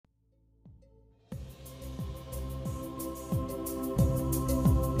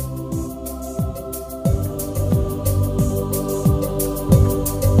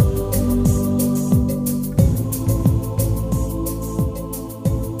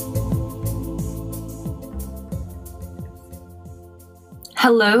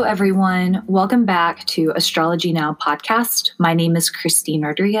Hello, everyone. Welcome back to Astrology Now podcast. My name is Christine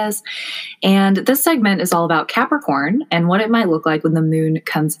Rodriguez, and this segment is all about Capricorn and what it might look like when the moon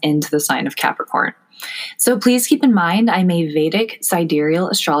comes into the sign of Capricorn. So please keep in mind, I'm a Vedic sidereal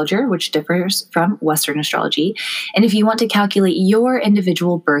astrologer, which differs from Western astrology. And if you want to calculate your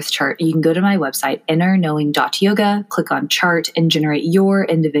individual birth chart, you can go to my website, innerknowing.yoga, click on chart, and generate your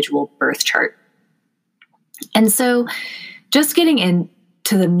individual birth chart. And so just getting into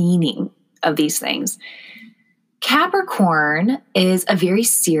the meaning of these things. Capricorn is a very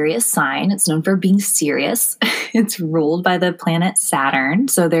serious sign. It's known for being serious. It's ruled by the planet Saturn.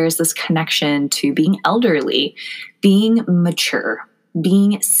 So there's this connection to being elderly, being mature,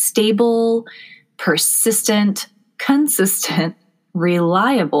 being stable, persistent, consistent,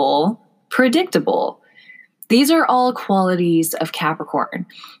 reliable, predictable. These are all qualities of Capricorn.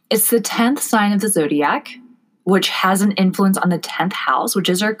 It's the 10th sign of the zodiac, which has an influence on the 10th house, which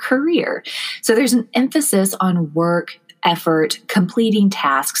is our career. So there's an emphasis on work, effort, completing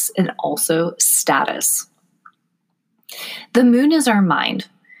tasks, and also status. The moon is our mind.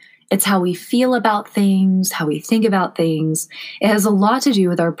 It's how we feel about things, how we think about things. It has a lot to do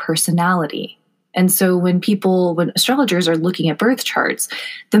with our personality. And so when astrologers are looking at birth charts,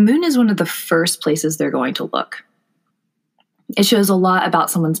 the moon is one of the first places they're going to look. It shows a lot about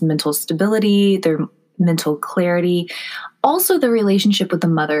someone's mental stability, their mental clarity. Also, the relationship with the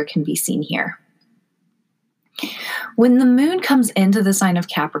mother can be seen here. When the moon comes into the sign of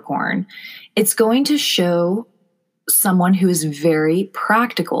Capricorn, it's going to show someone who is very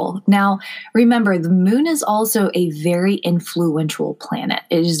practical. Now, remember, the moon is also a very influential planet.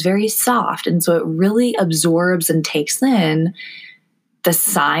 It is very soft, and so it really absorbs and takes in the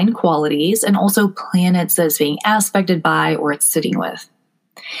sign qualities and also planets that it's being aspected by or it's sitting with.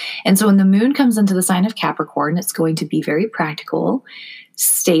 And so when the moon comes into the sign of Capricorn, it's going to be very practical,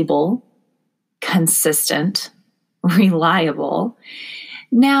 stable, consistent, reliable.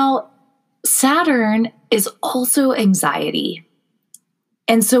 Now, Saturn is also anxiety.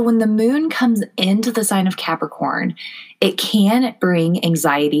 And so when the moon comes into the sign of Capricorn, it can bring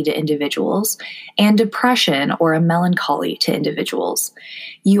anxiety to individuals and depression or a melancholy to individuals.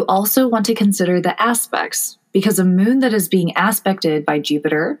 You also want to consider the aspects, because a moon that is being aspected by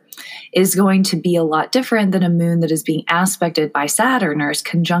Jupiter is going to be a lot different than a moon that is being aspected by Saturn or is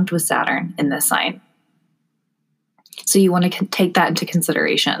conjunct with Saturn in this sign. So you want to take that into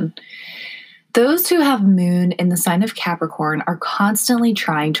consideration. Those who have moon in the sign of Capricorn are constantly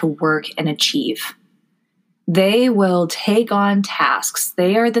trying to work and achieve. They will take on tasks.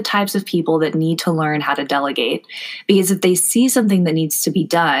 They are the types of people that need to learn how to delegate, because if they see something that needs to be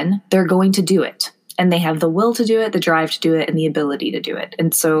done, they're going to do it. And they have the will to do it, the drive to do it, and the ability to do it.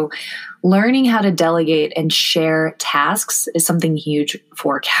 And so learning how to delegate and share tasks is something huge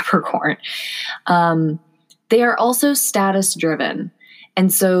for Capricorn. They are also status driven.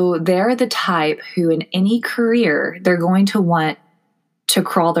 And so they're the type who in any career, they're going to want to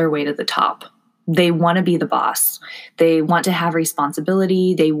crawl their way to the top. They want to be the boss. They want to have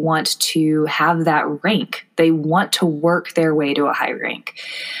responsibility. They want to have that rank. They want to work their way to a high rank.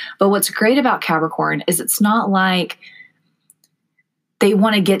 But what's great about Capricorn is it's not like they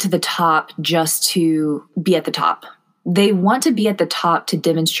want to get to the top just to be at the top. They want to be at the top to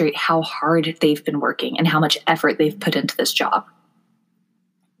demonstrate how hard they've been working and how much effort they've put into this job.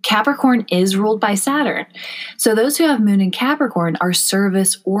 Capricorn is ruled by Saturn. So those who have moon in Capricorn are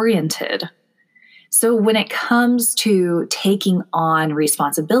service-oriented. So when it comes to taking on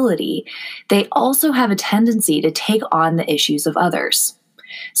responsibility, they also have a tendency to take on the issues of others.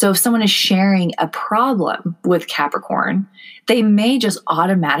 So if someone is sharing a problem with Capricorn, they may just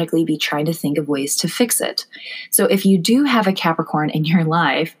automatically be trying to think of ways to fix it. So if you do have a Capricorn in your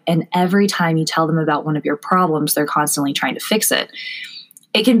life, and every time you tell them about one of your problems, they're constantly trying to fix it,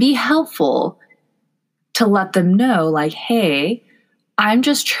 it can be helpful to let them know, like, hey, I'm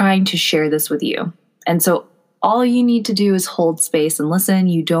just trying to share this with you. And so all you need to do is hold space and listen.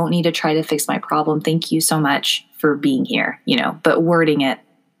 You don't need to try to fix my problem. Thank you so much for being here, but wording it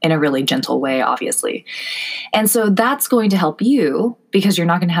in a really gentle way, obviously. And so that's going to help you, because you're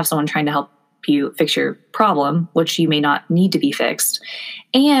not going to have someone trying to help you fix your problem, which you may not need to be fixed.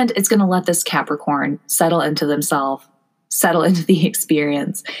 And it's going to let this Capricorn settle into themselves, settle into the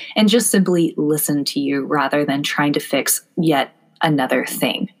experience, and just simply listen to you rather than trying to fix yet another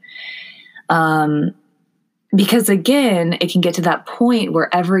thing. Because again, it can get to that point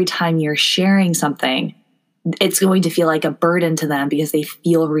where every time you're sharing something, it's going to feel like a burden to them because they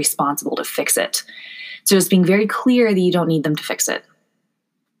feel responsible to fix it. So just being very clear that you don't need them to fix it,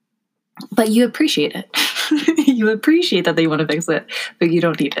 but you appreciate it. You appreciate that they want to fix it, but you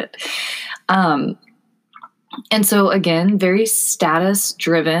don't need it. And so again, very status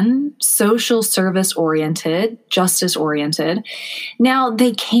driven, social service oriented, justice oriented. Now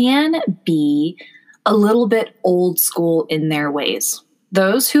they can be a little bit old school in their ways.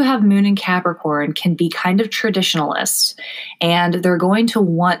 Those who have Moon in Capricorn can be kind of traditionalists, and they're going to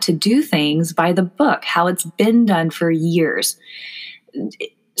want to do things by the book, how it's been done for years.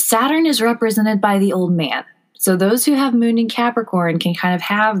 Saturn is represented by the old man. So those who have Moon in Capricorn can kind of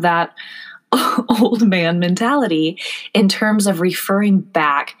have that old man mentality in terms of referring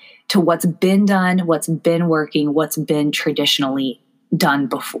back to what's been done, what's been working, what's been traditionally done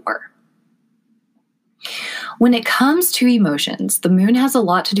before. When it comes to emotions, the moon has a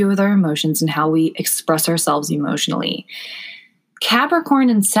lot to do with our emotions and how we express ourselves emotionally. Capricorn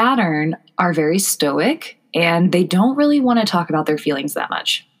and Saturn are very stoic, and they don't really want to talk about their feelings that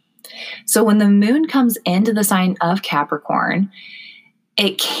much. So when the moon comes into the sign of Capricorn,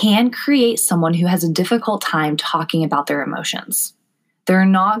 it can create someone who has a difficult time talking about their emotions. They're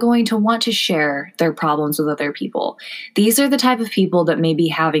not going to want to share their problems with other people. These are the type of people that may be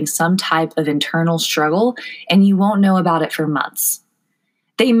having some type of internal struggle, and you won't know about it for months.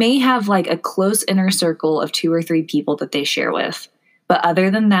 They may have like a close inner circle of 2 or 3 people that they share with. But other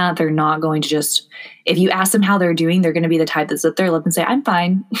than that, they're not going to just, if you ask them how they're doing, they're going to be the type that zip their lip and say, I'm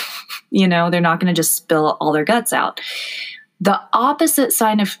fine. They're not going to just spill all their guts out. The opposite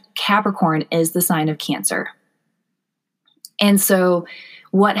sign of Capricorn is the sign of Cancer. And so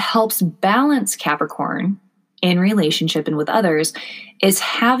what helps balance Capricorn in relationship and with others is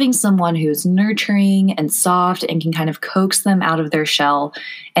having someone who's nurturing and soft and can kind of coax them out of their shell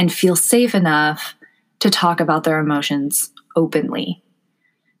and feel safe enough to talk about their emotions openly.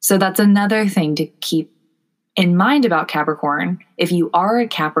 So that's another thing to keep in mind about Capricorn. If you are a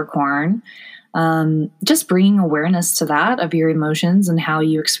Capricorn, just bringing awareness to that of your emotions and how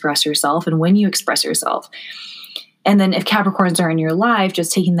you express yourself and when you express yourself. And then if Capricorns are in your life,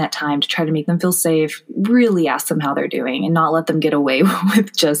 just taking that time to try to make them feel safe, really ask them how they're doing and not let them get away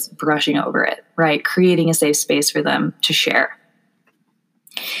with just brushing over it, right? Creating a safe space for them to share.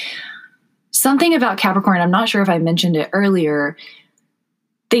 Something about Capricorn, I'm not sure if I mentioned it earlier,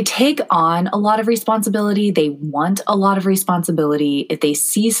 they take on a lot of responsibility. They want a lot of responsibility. If they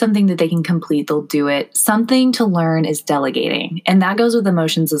see something that they can complete, they'll do it. Something to learn is delegating, and that goes with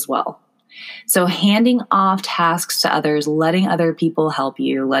emotions as well. So handing off tasks to others, letting other people help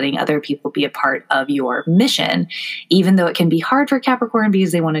you, letting other people be a part of your mission, even though it can be hard for Capricorn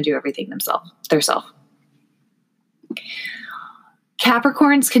because they want to do everything themselves.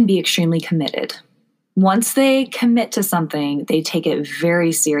 Capricorns can be extremely committed. Once they commit to something, they take it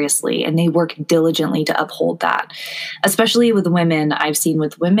very seriously and they work diligently to uphold that. Especially with women, I've seen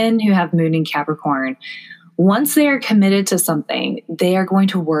with women who have Moon in Capricorn, once they are committed to something, they are going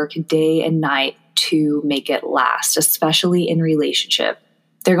to work day and night to make it last, especially in relationship.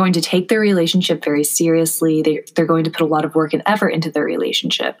 They're going to take their relationship very seriously. They're going to put a lot of work and effort into their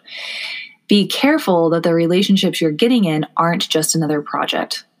relationship. Be careful that the relationships you're getting in aren't just another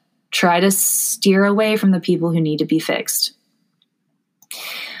project. Try to steer away from the people who need to be fixed.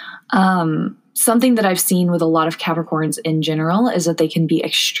 Something that I've seen with a lot of Capricorns in general is that they can be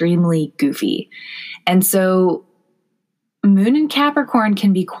extremely goofy. And so Moon in Capricorn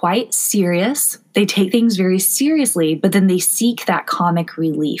can be quite serious. They take things very seriously, but then they seek that comic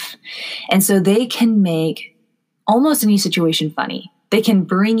relief. And so they can make almost any situation funny. They can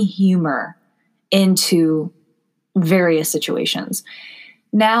bring humor into various situations.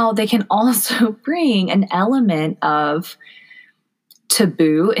 Now, they can also bring an element of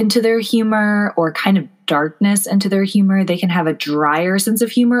taboo into their humor or kind of darkness into their humor. They can have a drier sense of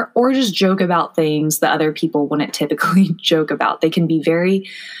humor or just joke about things that other people wouldn't typically joke about. They can be very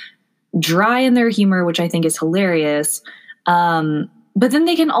dry in their humor, which I think is hilarious. But then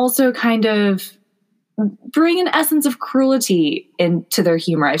they can also kind of bring an essence of cruelty into their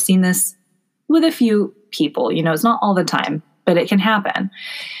humor. I've seen this with a few people. It's not all the time, but it can happen.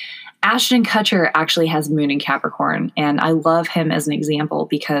 Ashton Kutcher actually has Moon in Capricorn, and I love him as an example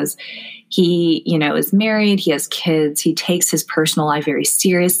because he, is married, he has kids, he takes his personal life very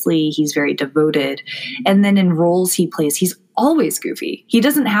seriously, he's very devoted, and then in roles he plays, he's always goofy. He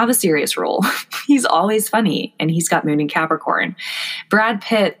doesn't have a serious role. He's always funny, and he's got Moon in Capricorn. Brad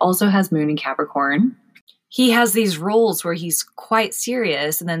Pitt also has Moon in Capricorn. He has these roles where he's quite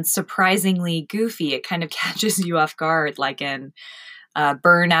serious and then surprisingly goofy. It kind of catches you off guard, like in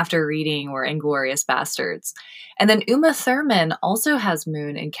Burn After Reading or Inglourious Bastards. And then Uma Thurman also has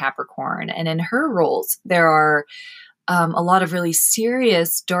Moon in Capricorn. And in her roles, there are a lot of really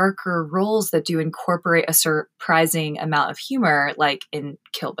serious, darker roles that do incorporate a surprising amount of humor, like in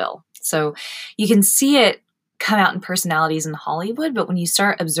Kill Bill. So you can see it come out in personalities in Hollywood, but when you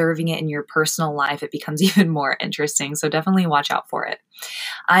start observing it in your personal life, it becomes even more interesting. So definitely watch out for it.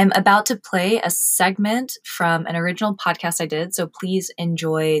 I'm about to play a segment from an original podcast I did, so please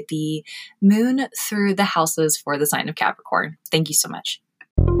enjoy the moon through the houses for the sign of Capricorn. Thank you so much.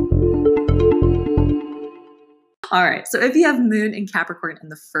 All right, so if you have moon in Capricorn in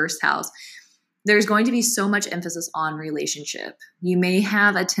the first house, there's going to be so much emphasis on relationship. You may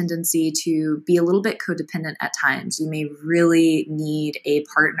have a tendency to be a little bit codependent at times. You may really need a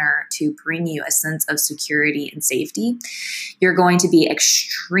partner to bring you a sense of security and safety. You're going to be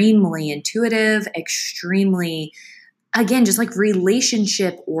extremely intuitive, extremely, again, just like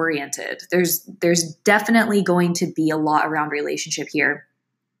relationship oriented. There's definitely going to be a lot around relationship here,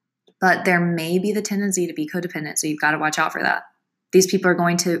 but there may be the tendency to be codependent. So you've got to watch out for that. These people are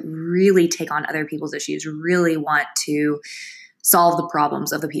going to really take on other people's issues, really want to solve the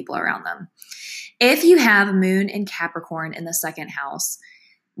problems of the people around them. If you have moon in Capricorn in the second house,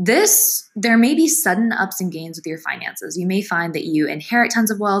 there may be sudden ups and gains with your finances. You may find that you inherit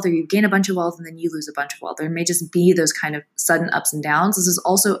tons of wealth, or you gain a bunch of wealth and then you lose a bunch of wealth. There may just be those kind of sudden ups and downs. This is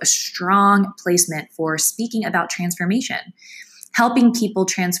also a strong placement for speaking about transformation, helping people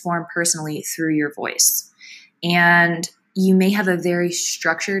transform personally through your voice. And you may have a very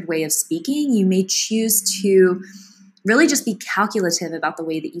structured way of speaking. You may choose to really just be calculative about the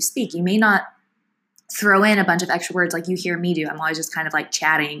way that you speak. You may not throw in a bunch of extra words like you hear me do. I'm always just kind of like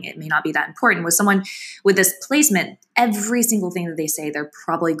chatting. It may not be that important. With someone with this placement, every single thing that they say, they're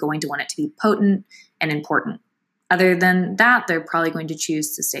probably going to want it to be potent and important. Other than that, they're probably going to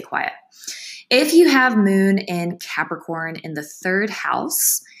choose to stay quiet. If you have moon in Capricorn in the third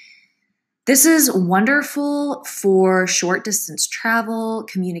house, this is wonderful for short distance travel,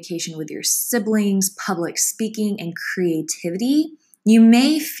 communication with your siblings, public speaking, and creativity. You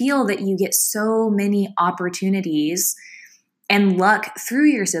may feel that you get so many opportunities and luck through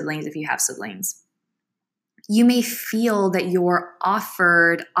your siblings if you have siblings. You may feel that you're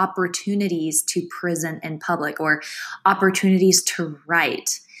offered opportunities to present in public or opportunities to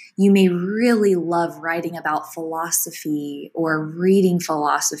write. You may really love writing about philosophy or reading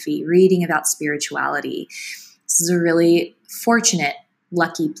philosophy, reading about spirituality. This is a really fortunate,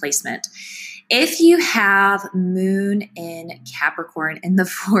 lucky placement. If you have moon in Capricorn in the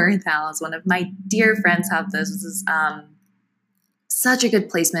fourth house, one of my dear friends have this. This is such a good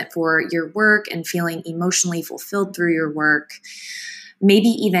placement for your work and feeling emotionally fulfilled through your work. Maybe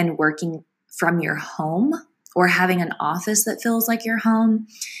even working from your home or having an office that feels like your home.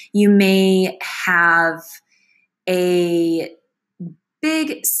 You may have a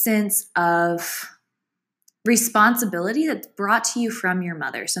big sense of responsibility that's brought to you from your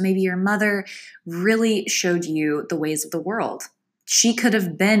mother. So maybe your mother really showed you the ways of the world. She could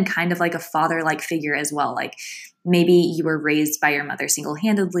have been kind of like a father-like figure as well. Like maybe you were raised by your mother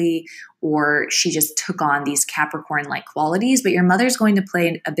single-handedly, or she just took on these Capricorn-like qualities, but your mother's going to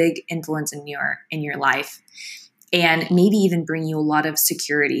play a big influence in your life, and maybe even bring you a lot of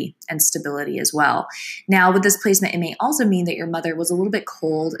security and stability as well. Now, with this placement, it may also mean that your mother was a little bit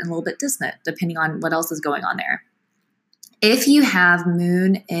cold and a little bit distant, depending on what else is going on there. If you have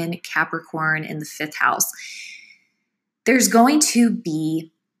moon in Capricorn in the fifth house, there's going to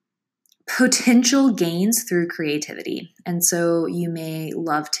be potential gains through creativity. And so you may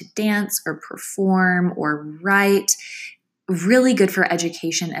love to dance or perform or write. Really good for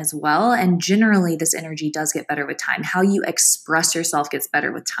education as well. And generally, this energy does get better with time. How you express yourself gets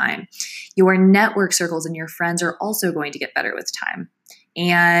better with time. Your network circles and your friends are also going to get better with time.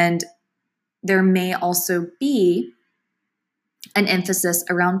 And there may also be an emphasis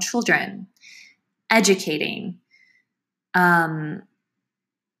around children, educating.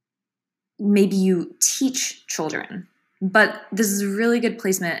 Maybe you teach children. But this is a really good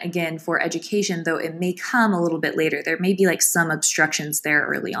placement, again, for education, though it may come a little bit later. There may be like some obstructions there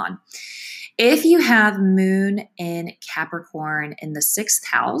early on. If you have moon in Capricorn in the sixth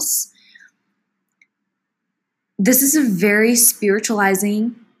house, this is a very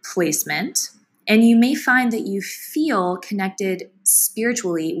spiritualizing placement, and you may find that you feel connected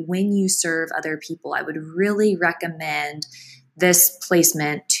spiritually when you serve other people. I would really recommend this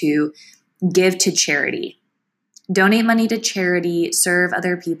placement to give to charity. Donate money to charity, serve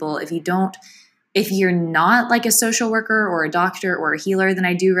other people. If you're not like a social worker or a doctor or a healer, then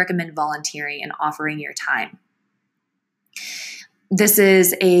I do recommend volunteering and offering your time. This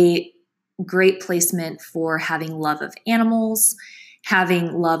is a great placement for having love of animals,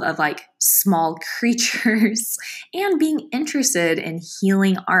 having love of like small creatures, and being interested in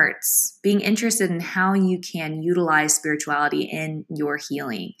healing arts, being interested in how you can utilize spirituality in your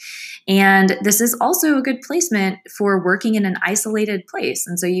healing. And this is also a good placement for working in an isolated place.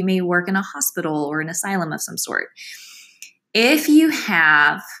 And so you may work in a hospital or an asylum of some sort. If you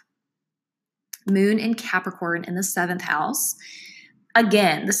have Moon in Capricorn in the 7th house,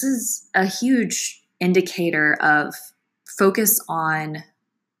 again, this is a huge indicator of focus on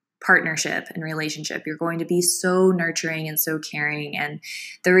partnership and relationship. You're going to be so nurturing and so caring, and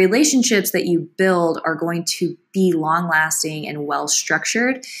the relationships that you build are going to be long lasting and well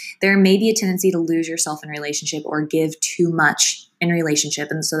structured. There may be a tendency to lose yourself in relationship or give too much in relationship,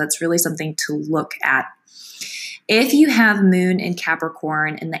 and so that's really something to look at. If you have Moon in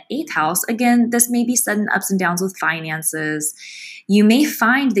Capricorn in the 8th house, again, this may be sudden ups and downs with finances. You may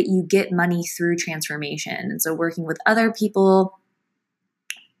find that you get money through transformation. And so working with other people,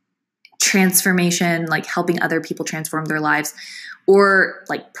 transformation, like helping other people transform their lives, or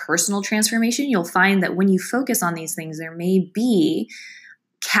like personal transformation, you'll find that when you focus on these things, there may be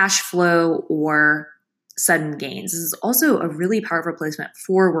cash flow or sudden gains. This is also a really powerful placement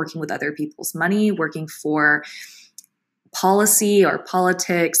for working with other people's money, working for policy or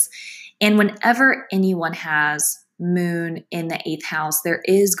politics. And whenever anyone has Moon in the 8th house, there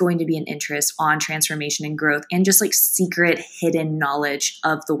is going to be an interest on transformation and growth and just like secret hidden knowledge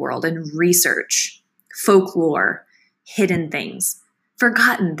of the world and research, folklore, hidden things,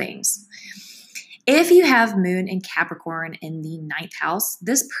 forgotten things. If you have Moon in Capricorn in the 9th house,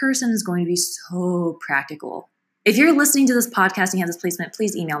 this person is going to be so practical. If you're listening to this podcast and you have this placement,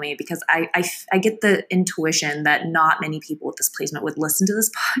 please email me, because I get the intuition that not many people with this placement would listen to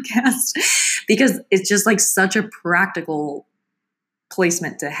this podcast because it's just like such a practical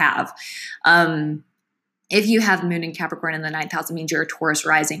placement to have. If you have Moon in Capricorn in the 9th house, it means you're a Taurus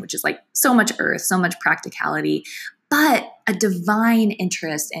rising, which is like so much earth, so much practicality, but a divine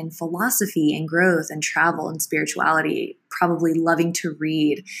interest in philosophy and growth and travel and spirituality, probably loving to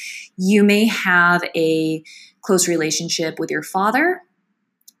read. You may have a close relationship with your father.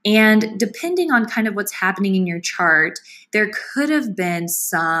 And depending on kind of what's happening in your chart, there could have been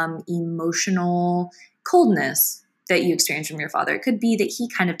some emotional coldness that you experienced from your father. It could be that he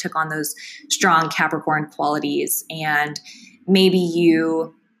kind of took on those strong Capricorn qualities, and maybe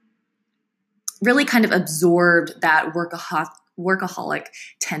you really kind of absorbed that workaholic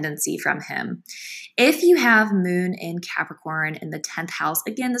tendency from him. If you have Moon in Capricorn in the 10th house,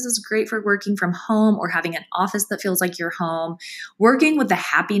 again, this is great for working from home or having an office that feels like your home, working with the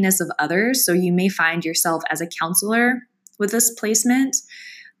happiness of others. So you may find yourself as a counselor with this placement,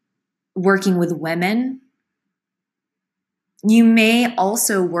 working with women. You may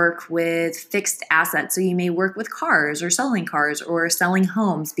also work with fixed assets. So you may work with cars or selling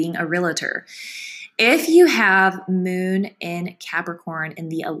homes, being a realtor. If you have Moon in Capricorn in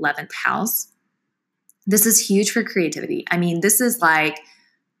the 11th house, this is huge for creativity. I mean, this is like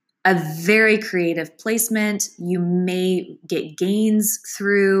a very creative placement. You may get gains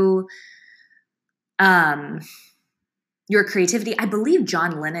through your creativity. I believe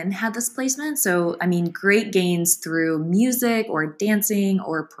John Lennon had this placement. So, I mean, great gains through music or dancing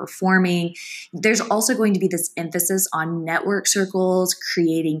or performing. There's also going to be this emphasis on network circles,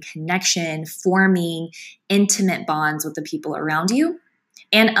 creating connection, forming intimate bonds with the people around you,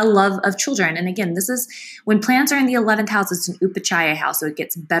 and a love of children. And again, this is when plants are in the 11th house, it's an Upachaya house, so it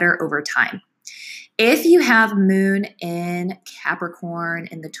gets better over time. If you have Moon in Capricorn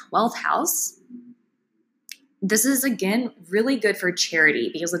in the 12th house, this is, again, really good for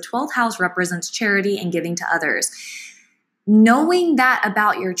charity, because the 12th house represents charity and giving to others. Knowing that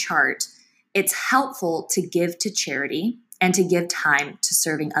about your chart, it's helpful to give to charity and to give time to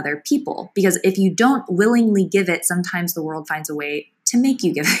serving other people, because if you don't willingly give it, sometimes the world finds a way to make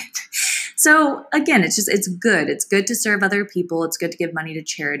you give it. So again, it's good. It's good to serve other people. It's good to give money to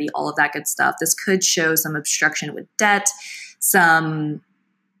charity, all of that good stuff. This could show some obstruction with debt, some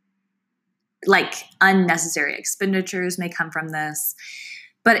like unnecessary expenditures may come from this,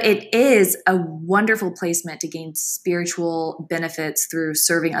 but it is a wonderful placement to gain spiritual benefits through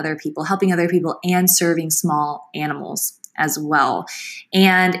serving other people, helping other people, and serving small animals as well.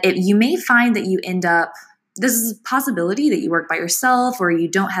 And you may find that you end up, this is a possibility that you work by yourself or you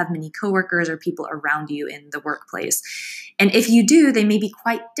don't have many coworkers or people around you in the workplace. And if you do, they may be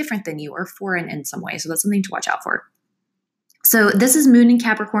quite different than you or foreign in some way. So that's something to watch out for. So this is Moon in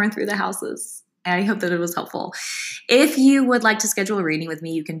Capricorn through the houses. I hope that it was helpful. If you would like to schedule a reading with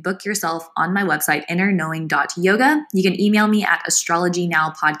me, you can book yourself on my website, innerknowing.yoga. You can email me at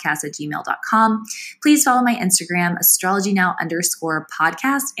astrologynowpodcast@gmail.com. Please follow my Instagram,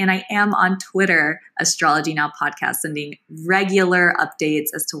 astrologynow_podcast. And I am on Twitter, Astrology Now Podcast, sending regular updates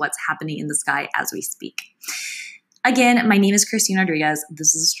as to what's happening in the sky as we speak. Again, my name is Christine Rodriguez.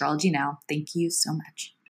 This is Astrology Now. Thank you so much.